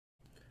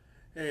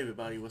Hey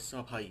everybody, what's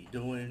up? How you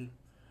doing?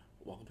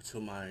 Welcome to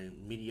my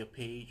media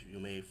page. You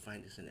may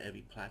find this in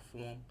every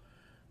platform.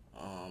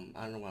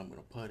 I don't know where I'm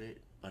gonna put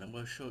it, but I'm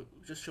gonna show.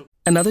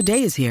 Another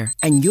day is here,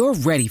 and you're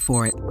ready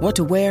for it. What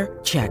to wear?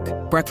 Check.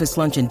 Breakfast,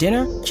 lunch, and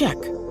dinner?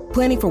 Check.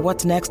 Planning for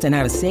what's next and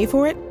how to save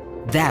for it?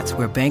 That's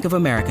where Bank of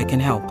America can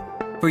help.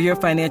 For your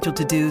financial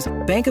to-dos,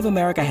 Bank of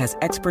America has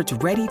experts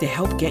ready to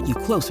help get you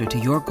closer to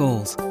your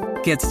goals.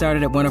 Get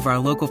started at one of our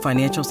local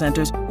financial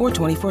centers or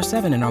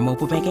 24/7 in our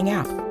mobile banking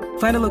app.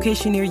 Find a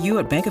location near you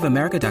at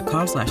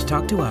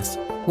bankofamerica.com/talktous.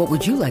 What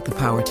would you like the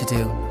power to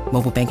do?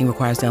 Mobile banking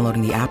requires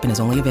downloading the app and is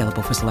only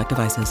available for select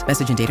devices.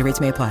 Message and data rates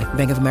may apply.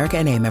 Bank of America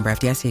N.A., member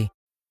FDIC.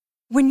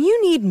 When you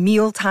need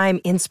mealtime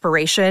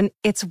inspiration,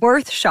 it's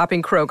worth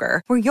shopping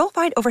Kroger, where you'll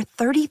find over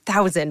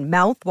 30,000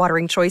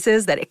 mouth-watering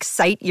choices that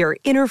excite your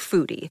inner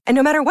foodie. And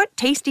no matter what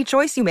tasty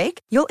choice you make,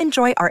 you'll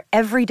enjoy our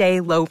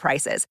everyday low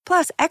prices,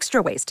 plus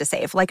extra ways to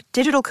save, like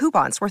digital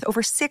coupons worth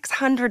over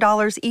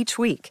 $600 each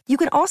week. You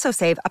can also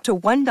save up to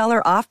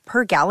 $1 off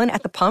per gallon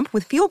at the pump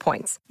with fuel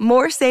points.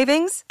 More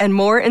savings and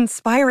more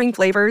inspiring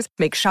flavors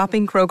make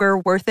shopping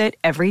Kroger worth it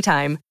every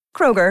time.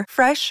 Kroger,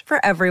 fresh for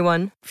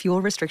everyone.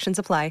 Fuel restrictions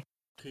apply.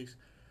 Case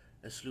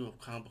a slew of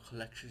comic book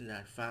collections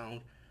that I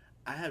found.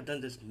 I have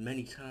done this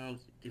many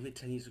times, even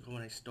 10 years ago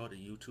when I started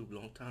YouTube,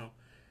 long time,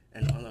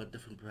 and under a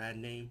different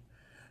brand name.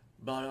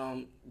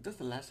 But this is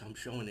the last time I'm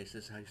showing this.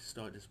 This is how I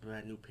start this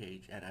brand new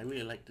page, and I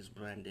really like this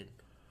branded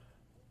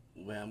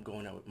where I'm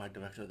going at with my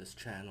direction of this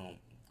channel.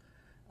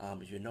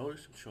 If you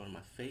notice, I'm showing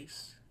my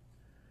face,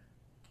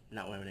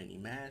 not wearing any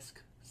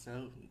mask,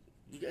 so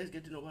you guys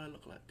get to know what I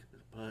look like.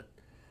 But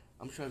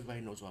I'm sure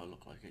everybody knows what I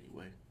look like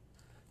anyway.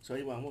 So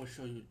anyway, I'm going to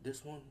show you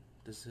this one.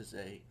 This is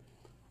a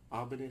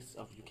Omnibus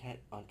of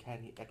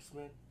Uncanny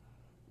X-Men,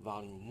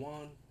 Volume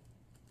 1.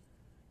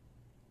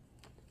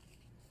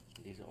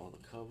 These are all the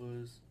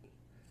covers.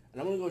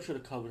 And I'm going to go show the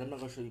covers. I'm not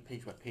going to show you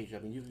page by page. I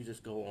mean, you can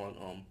just go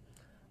on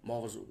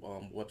Marvel's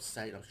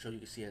website. I'm sure you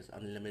can see it has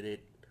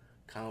unlimited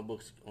comic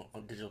books,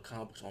 digital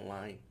comic books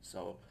online.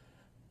 So,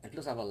 it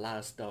looks like a lot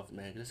of stuff,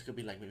 man. This could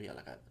be like maybe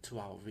like a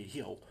 2-hour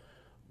video.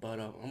 But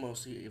I'm going to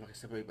see if I can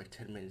separate by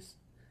 10 minutes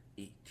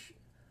each.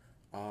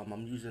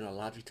 I'm using a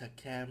Logitech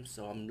cam,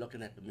 so I'm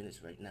looking at the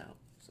minutes right now.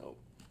 So,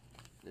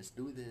 let's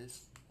do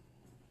this.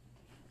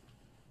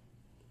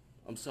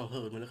 I'm so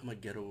hood, man. Look at my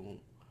ghetto room.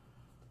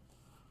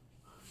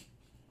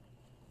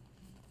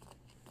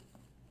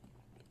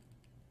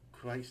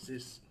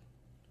 Crisis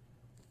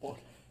on...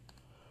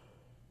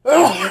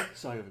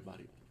 Sorry,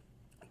 everybody.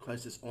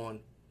 Crisis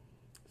on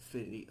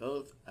Infinity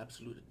Earth,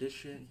 Absolute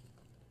Edition.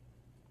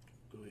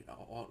 Great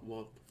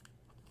artwork.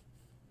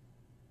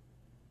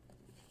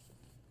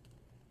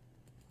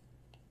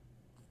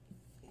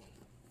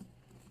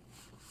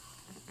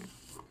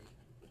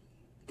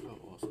 How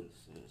awesome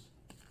this is.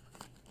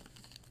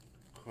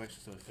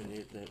 Crisis on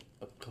Infinity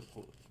Earth,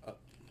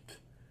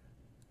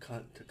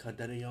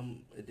 Condenium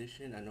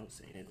Edition. I know I'm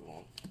saying it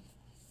wrong.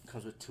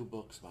 Comes with 2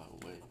 books, by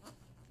the way.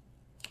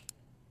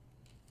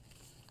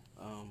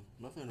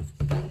 Nothing on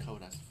the cover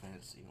that's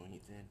fancy or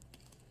anything.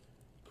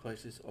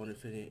 Crisis on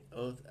Infinite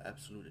Earth,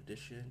 Absolute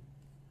Edition.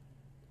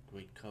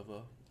 Great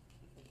cover.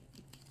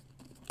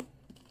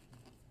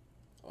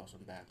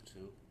 Awesome back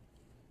too.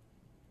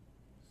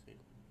 See.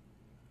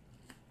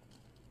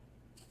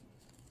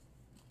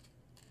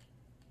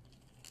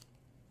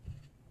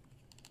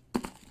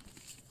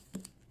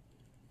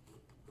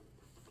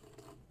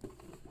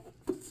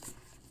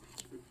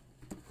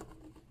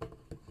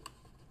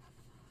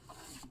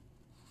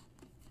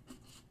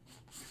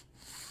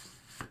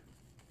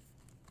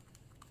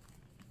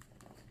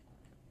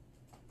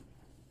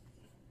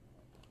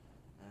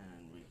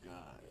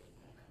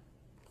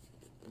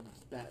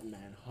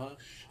 Batman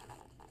Hush.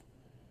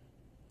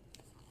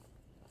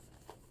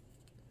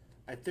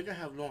 I think I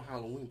have Long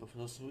Halloween, but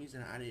for some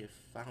reason I didn't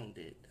found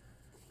it.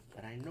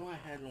 But I know I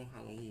had Long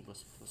Halloween, but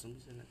for some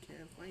reason I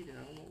can't find it.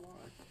 I don't know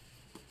why.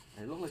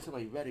 And it looked like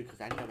somebody read it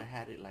because I never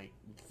had it like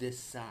this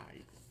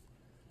side.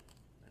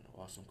 An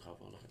awesome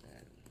cover. Look at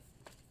that.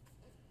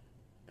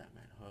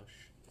 Batman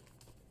Hush.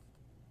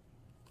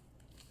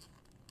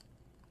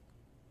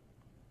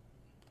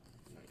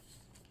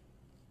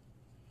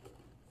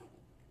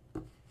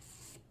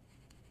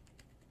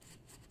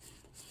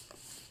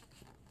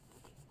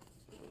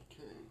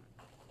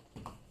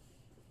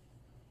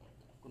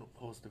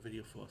 Pause the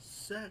video for a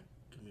sec.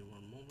 Give me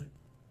one moment.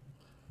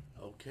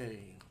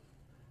 Okay.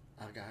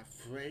 I got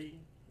Frey,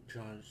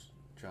 Josh.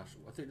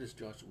 I think this is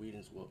Josh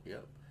Whedon's work.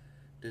 Yep.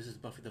 This is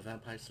Buffy the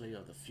Vampire Slayer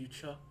of the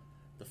future.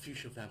 The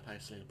future Vampire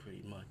Slayer,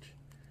 pretty much.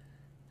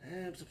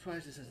 And I'm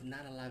surprised this is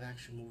not a live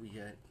action movie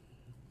yet.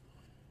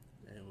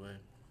 Anyway.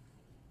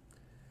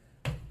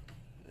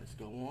 Let's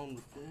go on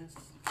with this.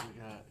 We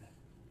got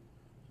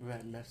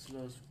Brad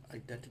Metzler's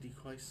Identity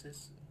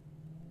Crisis.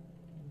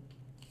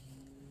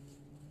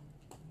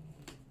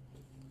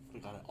 We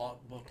got an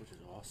art book, which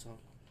is awesome.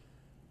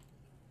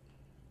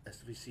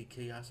 SVC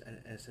Chaos and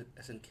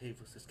SNK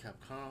vs.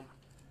 Capcom.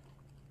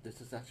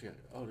 This is actually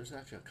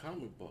a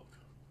comic book.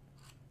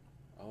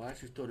 Oh, I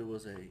actually thought it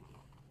was a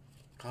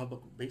comic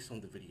book based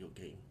on the video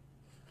game.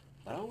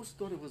 But I always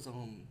thought it was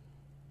an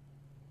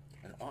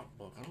art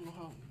book. I don't know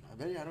how. I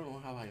don't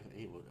know how I was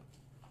able to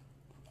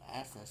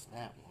access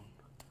that one.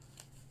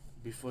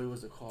 Before it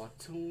was a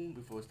cartoon,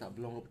 before it started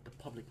blowing up the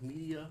public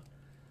media,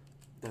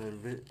 the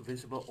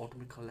Invincible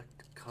Ultimate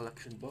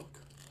Collection book,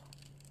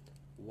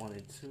 1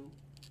 and 2.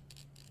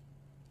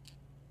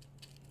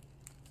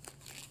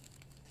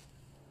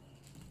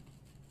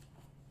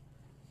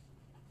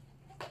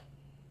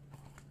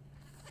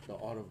 The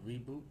Art of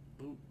Reboot,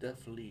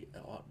 definitely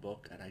an art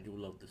book, and I do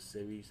love the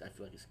series. I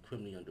feel like it's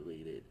criminally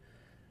underrated.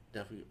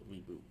 Definitely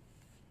Reboot.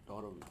 The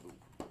Art of Reboot.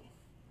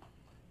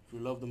 If you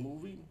love the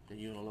movie, then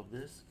you're gonna love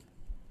this.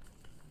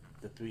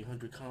 The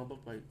 300 comic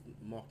book by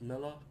Mark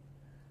Millar.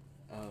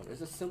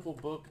 It's a simple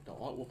book. The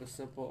artwork is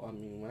simple. I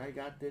mean, when I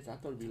got this, I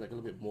thought it'd be like a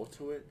little bit more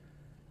to it.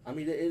 I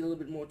mean, there is a little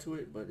bit more to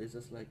it, but it's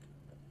just like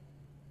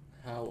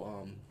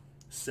how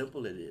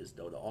simple it is,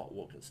 though, the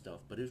artwork and stuff.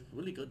 But it's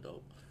really good,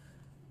 though.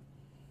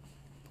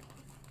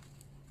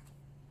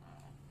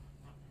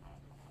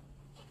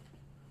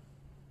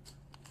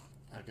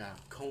 I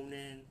got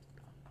Conan,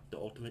 the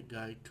Ultimate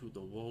Guide to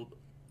the World's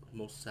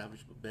Most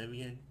Savage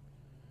Barbarian.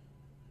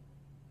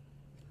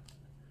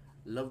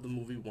 Love the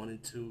movie 1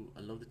 and 2.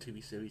 I love the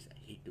TV series. I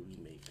hate the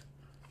remake.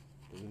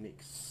 The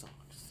remake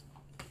sucks.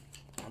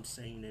 I'm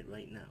saying it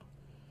right now.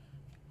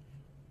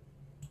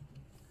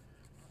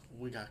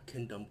 We got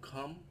Kingdom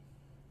Come.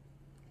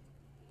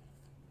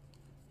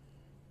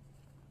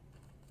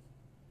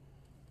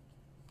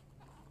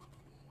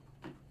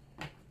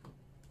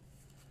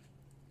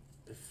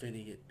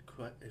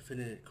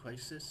 Infinite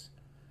Crisis.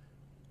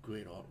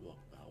 Great artwork,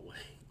 by the way.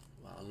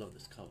 Wow, I love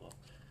this cover.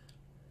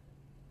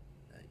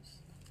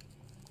 Nice.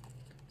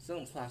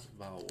 Still classic,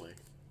 by the way.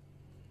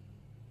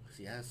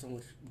 See, I had so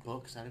much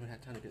books, I didn't even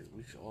have time to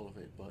reach all of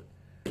it, but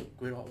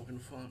great artwork in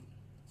the front.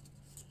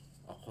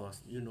 Of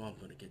course, you know I'm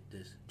gonna get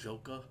this.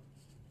 Joker.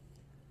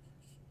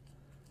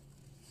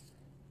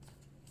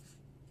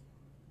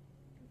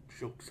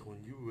 Joke's on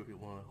you,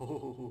 everyone.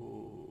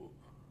 Oh.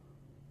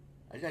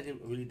 I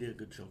really did a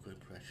good Joker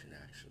impression,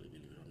 actually,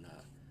 believe it or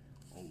not,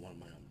 on one of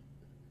my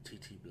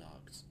TT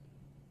blogs.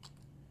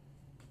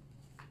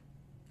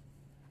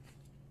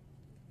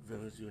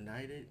 Villains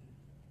United.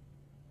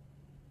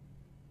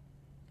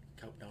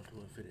 Countdown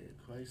to Infinite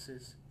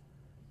Crisis.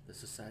 The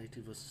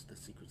Society versus the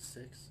Secret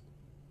Six.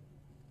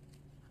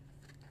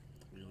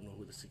 We don't know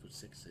who the Secret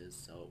Six is,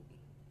 so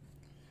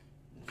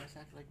let's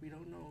act like we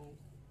don't know.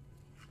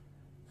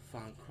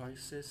 Final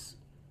Crisis.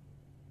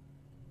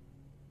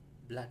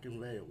 Black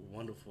and red,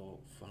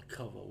 wonderful front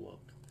cover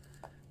work,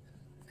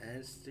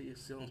 and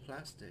still in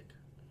plastic.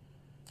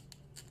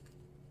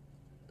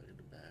 Look at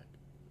the back.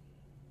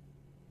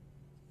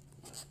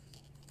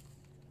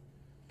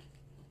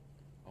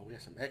 Oh, we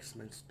got some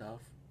X-Men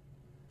stuff.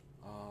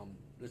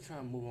 Let's try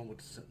and move on with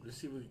let's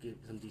see if we can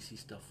get some DC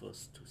stuff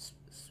first to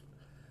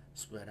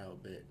spread out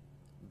a bit.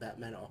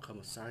 Batman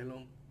Arkham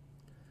Asylum.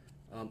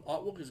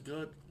 Artwork is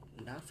good.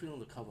 Not feeling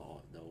the cover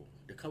art though.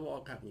 The cover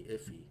art got me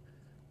iffy.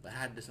 But I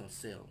had this on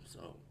sale,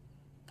 so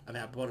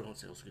I bought it on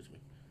sale, excuse me.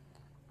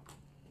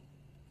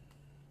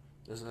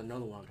 There's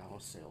another one I got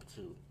on sale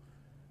too.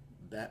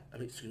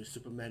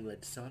 Superman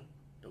Red Sun,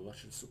 the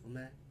Russian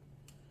Superman.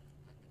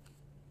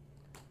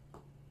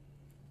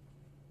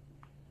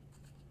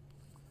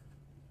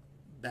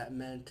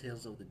 Batman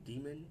Tales of the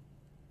Demon.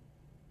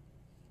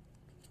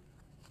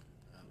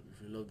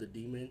 If you love the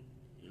Demon,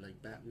 you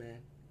like Batman,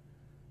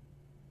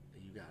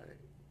 you got it.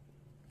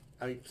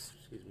 I mean,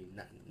 excuse me,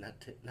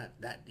 not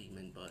that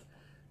demon, but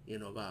you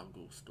know about a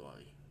ghost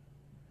story.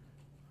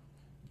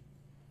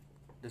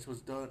 This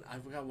was done. I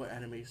forgot what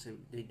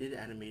animation they did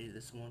animate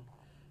this one,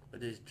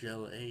 but there's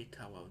JLA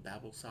Tower of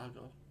Babel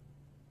Saga.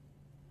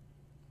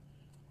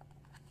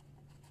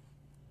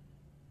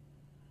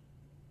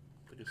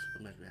 Look at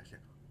Superman's reaction.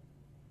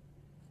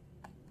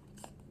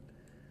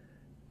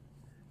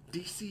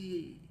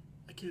 DC,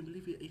 I can't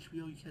believe it.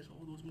 HBO, you catch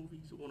all those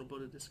movies. Warner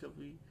Brothers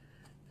Discovery.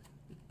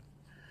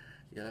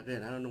 Yeah,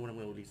 again, I don't know when I'm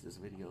going to release this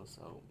video,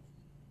 so,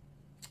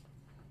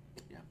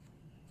 yeah.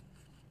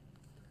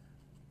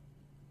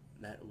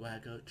 Matt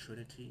Wagner,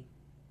 Trinity.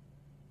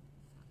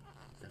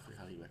 Definitely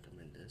highly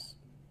recommend this.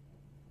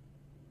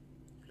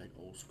 Like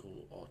old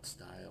school art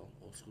style,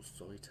 old school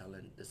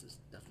storytelling, this is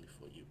definitely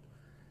for you.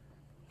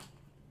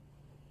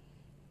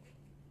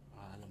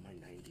 I love my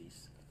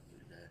 90s.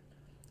 Look at that.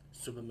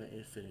 Superman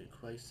Infinite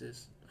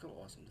Crisis. Look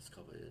how awesome this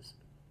cover is.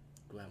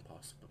 Grandpa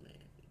Superman.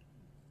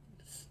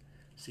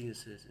 Senior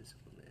Citizen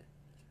Superman.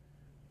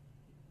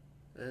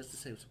 It's the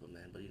same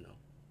Superman, but you know.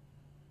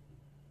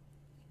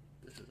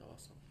 This is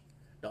awesome.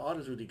 The art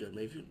is really good,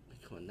 man. If you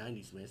come on,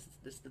 90s, man.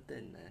 This is the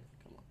thing, man.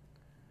 Come on.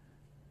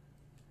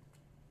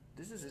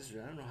 This is history.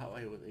 I don't know how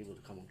I was able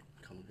to come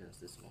against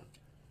this one.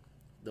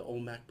 The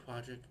OMAC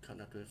Project,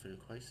 Countdown to Infinite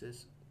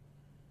Crisis.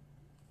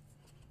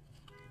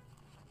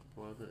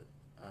 Brother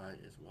Eye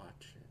is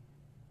watching.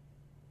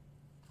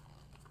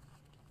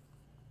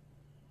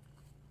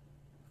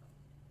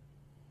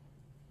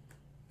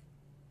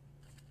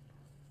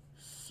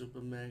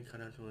 Superman,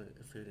 Countdown to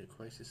Infinite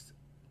Crisis,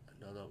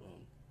 Another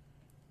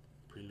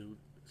Prelude,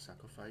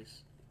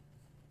 Sacrifice.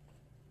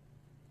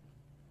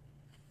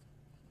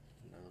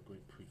 Another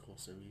great prequel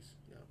series.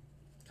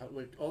 Yeah,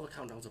 all the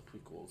countdowns are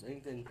prequels.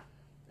 Anything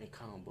in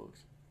comic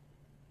books.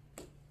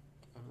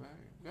 Alright,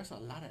 there's a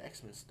lot of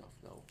X-Men stuff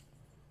though.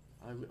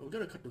 I'm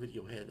gonna cut the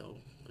video here though,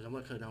 because I'm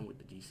gonna cut down with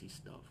the DC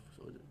stuff,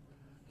 so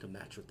to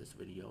match with this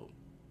video.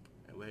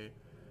 Anyway,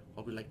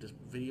 hope you like this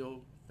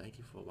video. Thank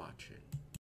you for watching.